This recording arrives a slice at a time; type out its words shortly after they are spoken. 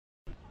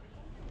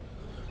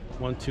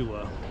Want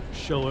to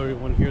show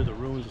everyone here the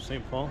ruins of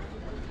St. Paul.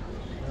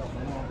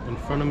 In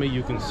front of me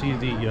you can see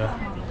the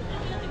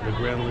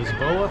Grand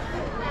Lisboa,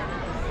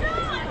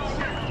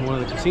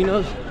 one of the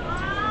casinos,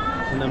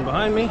 and then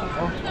behind me,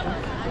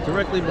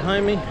 directly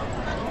behind me,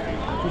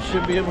 you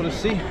should be able to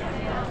see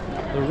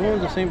the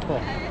ruins of St.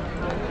 Paul.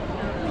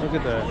 Look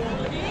at that,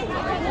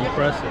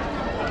 impressive.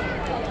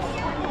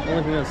 The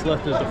only thing that's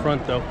left is the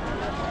front though.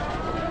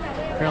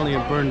 Apparently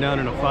it burned down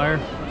in a fire.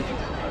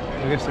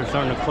 I guess they're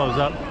starting to close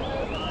up.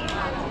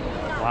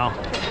 Wow.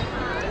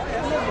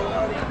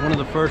 One of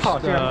the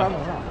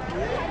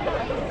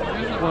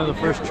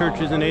first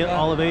churches in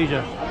all of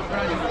Asia.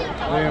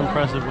 Very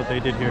impressive what they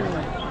did here.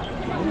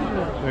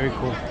 Very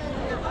cool.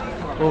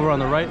 Over on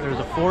the right there's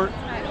a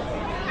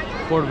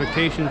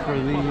fortification for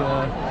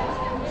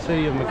the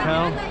city of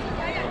Macau.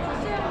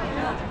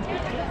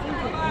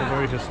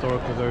 Very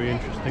historical, very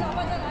interesting.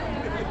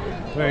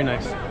 Very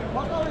nice.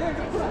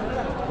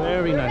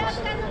 Very nice.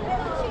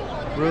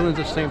 Ruins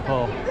of St.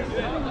 Paul,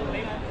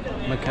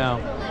 Macau.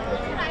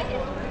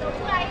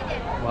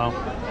 Wow,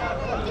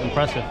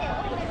 impressive.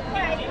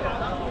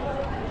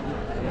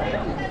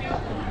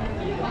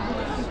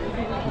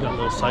 We got a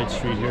little side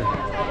street here.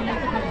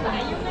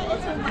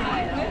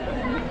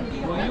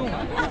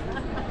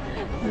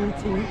 You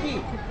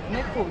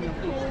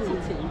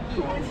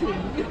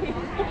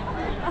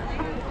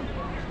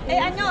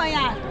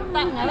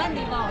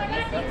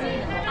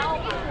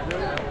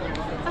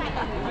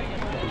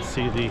can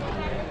see the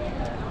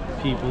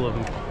people of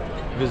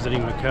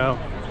visiting Macau.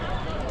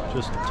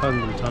 Just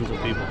tons and tons of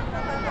people.